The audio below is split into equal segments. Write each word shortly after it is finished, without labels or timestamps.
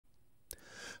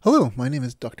Hello, my name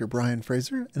is Dr. Brian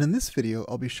Fraser, and in this video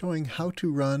I'll be showing how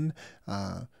to run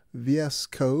VS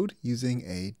Code using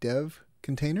a dev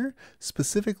container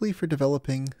specifically for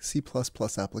developing C++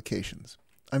 applications.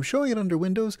 I'm showing it under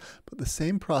Windows, but the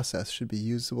same process should be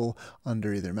usable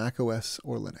under either macOS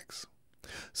or Linux.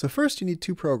 So first you need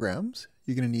two programs.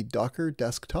 You're going to need Docker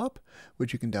Desktop,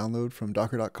 which you can download from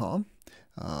docker.com.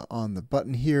 On the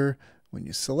button here, when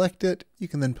you select it, you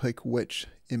can then pick which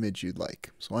image you'd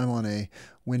like. So I'm on a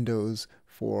Windows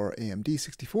for AMD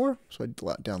 64, so I'd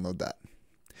download that.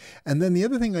 And then the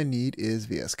other thing I need is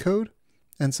VS Code.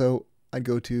 And so I'd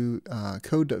go to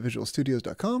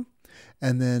code.visualstudios.com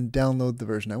and then download the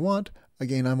version I want.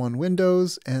 Again, I'm on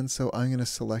Windows, and so I'm going to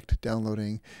select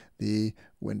downloading the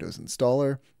Windows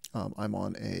installer. I'm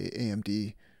on a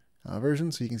AMD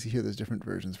version, so you can see here there's different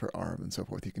versions for ARM and so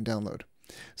forth you can download.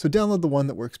 So download the one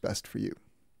that works best for you.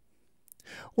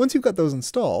 Once you've got those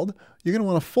installed, you're going to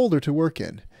want a folder to work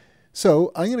in.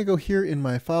 So I'm going to go here in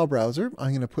my file browser. I'm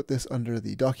going to put this under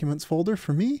the Documents folder.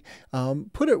 For me,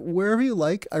 put it wherever you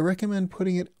like. I recommend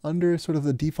putting it under sort of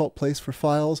the default place for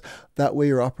files. That way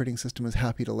your operating system is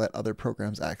happy to let other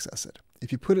programs access it.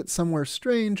 If you put it somewhere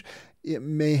strange, it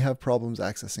may have problems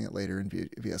accessing it later in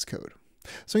VS Code.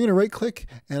 So I'm going to right click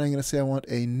and I'm going to say I want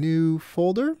a new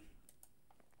folder.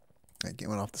 I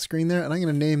went off the screen there, and I'm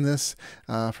going to name this,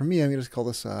 for me, I'm going to just call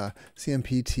this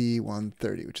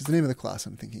CMPT130, which is the name of the class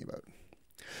I'm thinking about.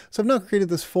 So I've now created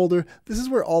this folder. This is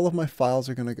where all of my files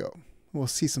are going to go. We'll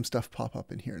see some stuff pop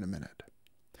up in here in a minute.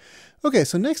 Okay,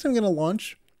 so next I'm going to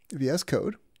launch VS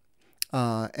Code,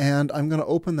 and I'm going to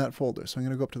open that folder. So I'm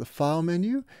going to go up to the File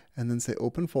menu, and then say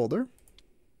Open Folder.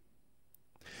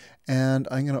 And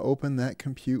I'm going to open that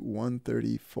Compute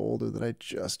 130 folder that I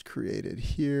just created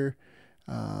here.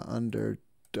 Under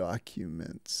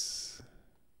Documents.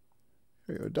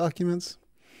 There we go, Documents,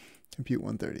 Compute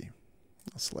 130.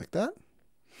 I'll select that.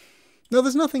 Now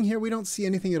there's nothing here. We don't see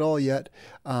anything at all yet.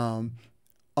 On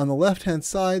the left-hand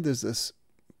side, there's this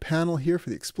panel here for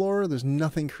the Explorer. There's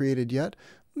nothing created yet.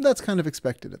 That's kind of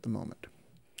expected at the moment.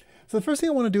 So the first thing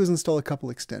I want to do is install a couple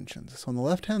extensions. So on the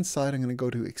left-hand side, I'm going to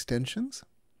go to Extensions.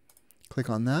 Click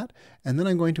on that, and then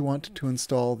I'm going to want to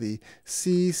install the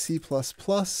C++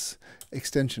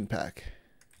 extension pack.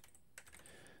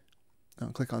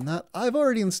 I'll click on that. I've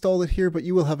already installed it here, but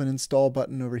you will have an install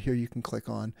button over here you can click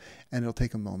on, and it'll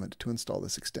take a moment to install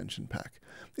this extension pack.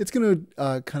 It's going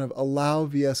to kind of allow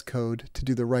VS Code to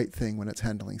do the right thing when it's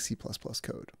handling C++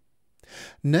 code.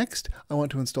 Next, I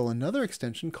want to install another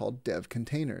extension called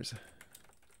devcontainers,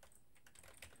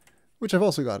 which I've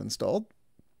also got installed.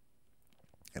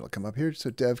 It'll come up here, so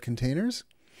dev containers,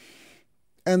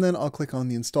 and then I'll click on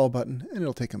the install button, and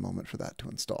it'll take a moment for that to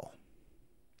install.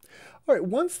 All right,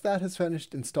 once that has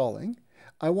finished installing,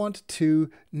 I want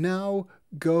to now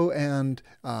go and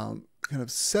kind of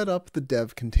set up the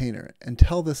dev container and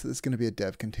tell this that it's going to be a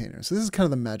dev container. So this is kind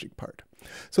of the magic part.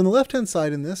 So on the left-hand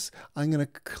side in this, I'm going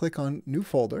to click on New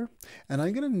Folder, and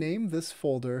I'm going to name this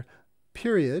folder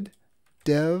period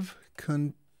dev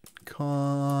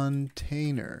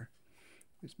container.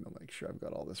 Just make sure I've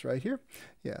got all this right here.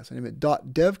 Yeah, so I name it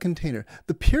 .dev container.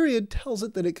 The period tells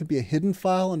it that it could be a hidden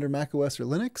file under macOS or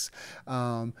Linux,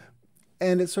 and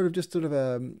it's sort of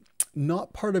a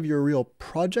not part of your real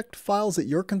project files that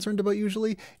you're concerned about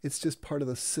usually. It's just part of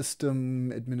the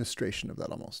system administration of that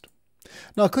almost.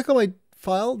 Now I'll click on my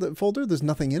file, the folder. There's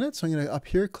nothing in it, so I'm going to up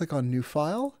here click on New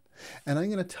File, and I'm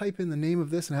going to type in the name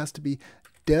of this, and it has to be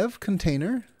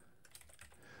devcontainer.json,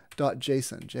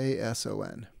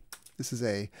 JSON. This is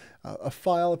a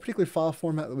particular file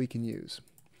format that we can use.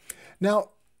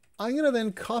 Now, I'm going to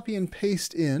then copy and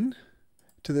paste in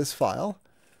to this file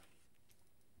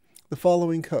the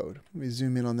following code. Let me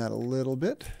zoom in on that a little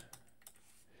bit,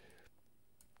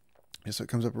 just so it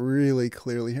comes up really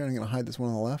clearly here. I'm going to hide this one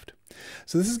on the left.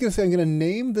 So this is going to say I'm going to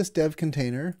name this dev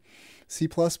container C++.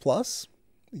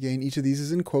 Again, each of these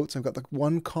is in quotes. I've got the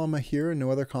 1 comma here and no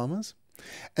other commas.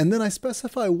 And then I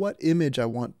specify what image I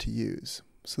want to use.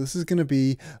 So this is going to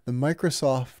be the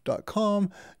Microsoft.com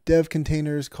dev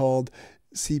containers called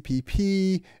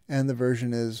CPP, and the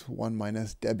version is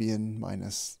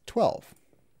 1-Debian-12.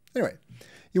 Anyway,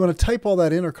 you want to type all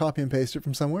that in or copy and paste it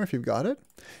from somewhere if you've got it,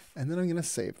 and then I'm going to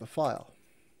save the file.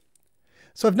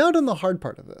 So I've now done the hard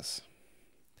part of this.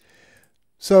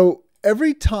 So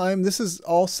every time, this is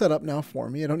all set up now for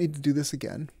me. I don't need to do this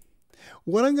again.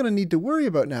 What I'm going to need to worry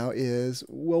about now is,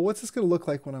 well, what's this going to look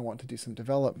like when I want to do some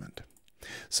development?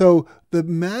 So the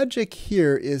magic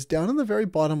here is down in the very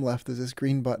bottom left, there's this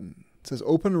green button. It says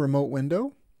Open Remote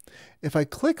Window. If I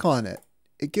click on it,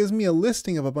 it gives me a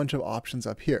listing of a bunch of options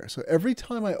up here. So every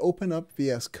time I open up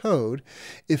VS Code,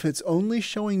 if it's only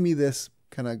showing me this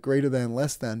kind of greater than,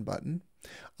 less than button,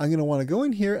 I'm going to want to go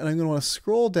in here and I'm going to want to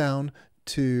scroll down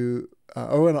to,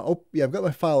 I've got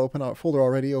my file open, folder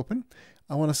already open.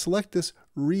 I want to select this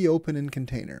reopen in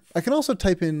container. I can also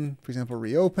type in, for example,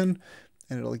 reopen,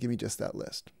 and it'll give me just that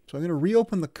list. So I'm going to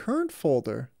reopen the current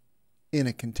folder in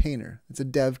a container. It's a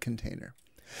dev container.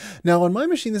 Now on my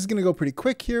machine, this is going to go pretty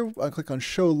quick here. I'll click on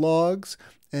show logs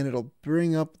and it'll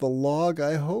bring up the log,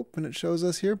 I hope, and it shows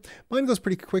us here. Mine goes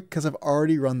pretty quick because I've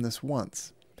already run this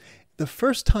once. The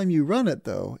first time you run it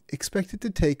though, expect it to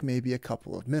take maybe a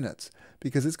couple of minutes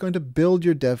because it's going to build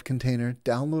your dev container,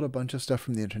 download a bunch of stuff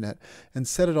from the internet, and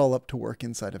set it all up to work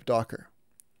inside of Docker.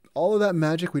 All of that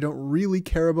magic, we don't really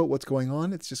care about what's going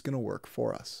on. It's just going to work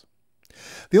for us.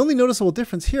 The only noticeable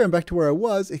difference here, I'm back to where I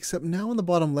was, except now on the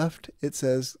bottom left, it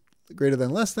says greater than,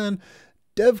 less than,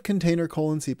 dev container :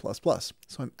 C++.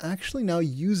 So I'm actually now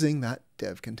using that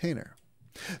dev container.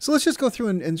 So let's just go through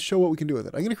and show what we can do with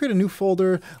it. I'm going to create a new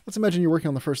folder. Let's imagine you're working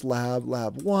on the first lab,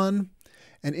 lab1.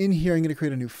 And in here, I'm going to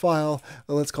create a new file.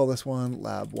 Let's call this one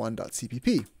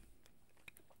lab1.cpp.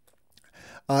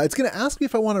 It's going to ask me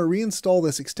if I want to reinstall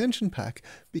this extension pack.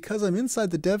 Because I'm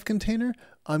inside the dev container,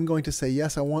 I'm going to say,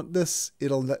 yes, I want this.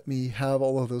 It'll let me have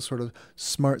all of those sort of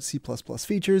smart C++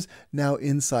 features now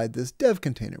inside this dev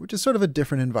container, which is sort of a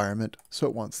different environment. So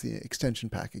it wants the extension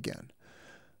pack again.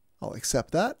 I'll accept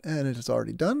that, and it is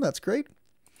already done. That's great.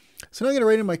 So now I'm going to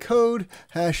write in my code,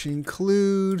 hash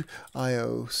include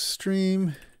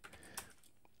iostream,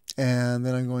 and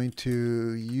then I'm going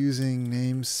to using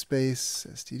namespace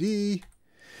std,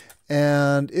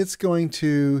 and it's going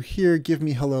to here give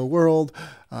me hello world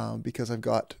because I've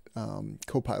got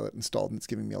Copilot installed and it's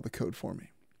giving me all the code for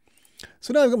me.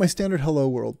 So now I've got my standard hello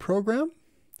world program.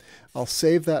 I'll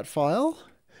save that file.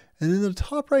 And in the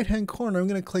top right-hand corner, I'm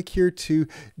going to click here to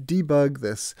debug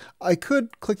this. I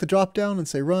could click the drop-down and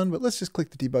say run, but let's just click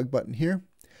the debug button here.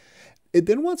 It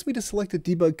then wants me to select a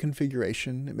debug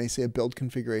configuration. It may say a build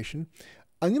configuration.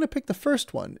 I'm going to pick the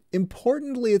first one.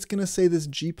 Importantly, it's going to say this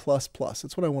G++.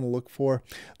 That's what I want to look for.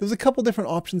 There's a couple different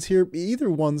options here.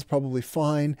 Either one's probably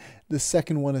fine. The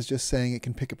second one is just saying it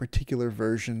can pick a particular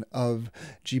version of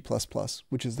G++,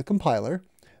 which is the compiler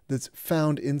that's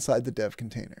found inside the dev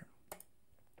container.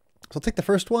 So I'll take the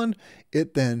first one,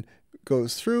 it then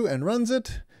goes through and runs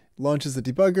it, launches the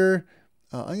debugger.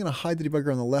 I'm going to hide the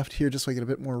debugger on the left here just so I get a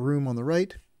bit more room on the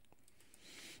right.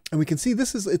 And we can see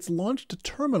it's launched a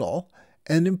terminal,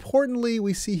 and importantly,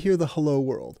 we see here the hello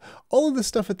world. All of this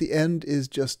stuff at the end is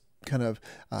just kind of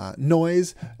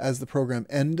noise as the program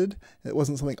ended. It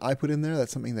wasn't something I put in there,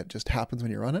 that's something that just happens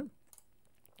when you run it.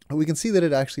 But we can see that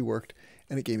it actually worked,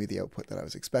 and it gave me the output that I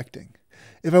was expecting.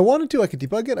 If I wanted to, I could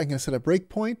debug it. I'm going to set a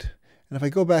breakpoint. And if I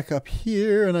go back up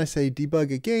here and I say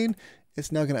debug again,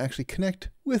 it's now going to actually connect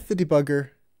with the debugger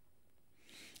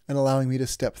and allowing me to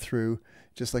step through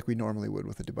just like we normally would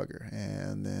with a debugger.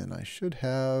 And then I should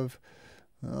have,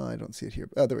 I don't see it here.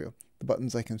 Oh, there we go. The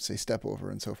buttons I can say step over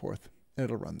and so forth. And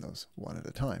it'll run those one at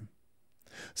a time.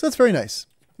 So that's very nice.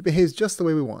 It behaves just the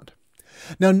way we want.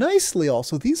 Now nicely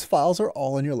also, these files are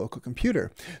all on your local computer.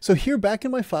 So here back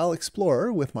in my File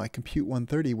Explorer with my Compute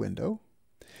 130 window,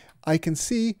 I can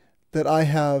see that I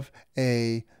have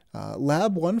a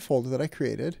lab1 folder that I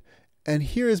created, and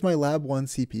here is my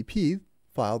lab1 CPP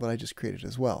file that I just created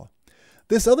as well.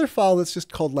 This other file that's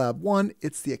just called lab1,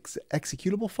 it's the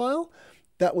executable file.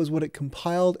 That was what it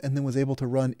compiled and then was able to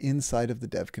run inside of the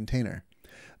dev container.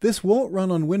 This won't run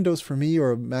on Windows for me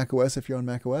or Mac OS if you're on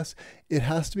Mac OS. It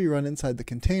has to be run inside the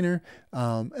container,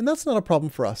 and that's not a problem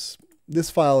for us. This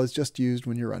file is just used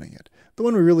when you're running it. The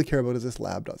one we really care about is this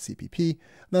lab.cpp,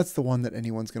 and that's the one that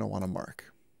anyone's going to want to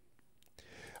mark.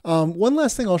 One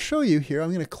last thing I'll show you here. I'm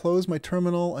going to close my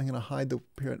terminal. I'm going to hide the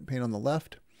pane on the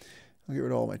left. I'll get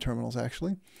rid of all my terminals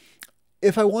actually.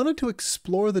 If I wanted to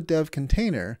explore the dev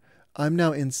container, I'm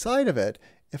now inside of it.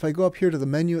 If I go up here to the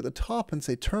menu at the top and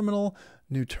say terminal,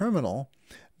 new terminal,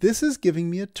 this is giving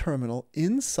me a terminal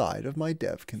inside of my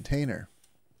dev container.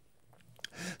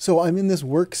 So I'm in this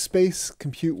workspace,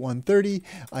 Compute 130.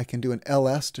 I can do an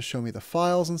ls to show me the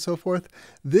files and so forth.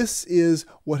 This is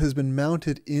what has been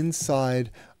mounted inside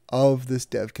of this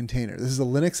dev container. This is a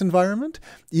Linux environment.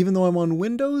 Even though I'm on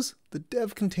Windows, the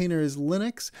dev container is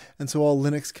Linux, and so all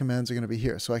Linux commands are going to be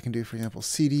here. So I can do, for example,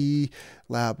 cd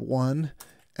lab1,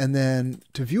 and then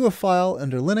to view a file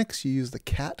under Linux, you use the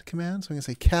cat command. So I'm going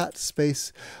to say cat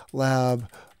space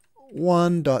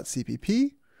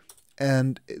lab1.cpp.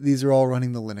 And these are all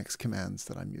running the Linux commands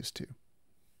that I'm used to.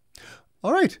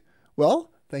 All right. Well,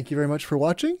 thank you very much for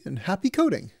watching and happy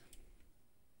coding.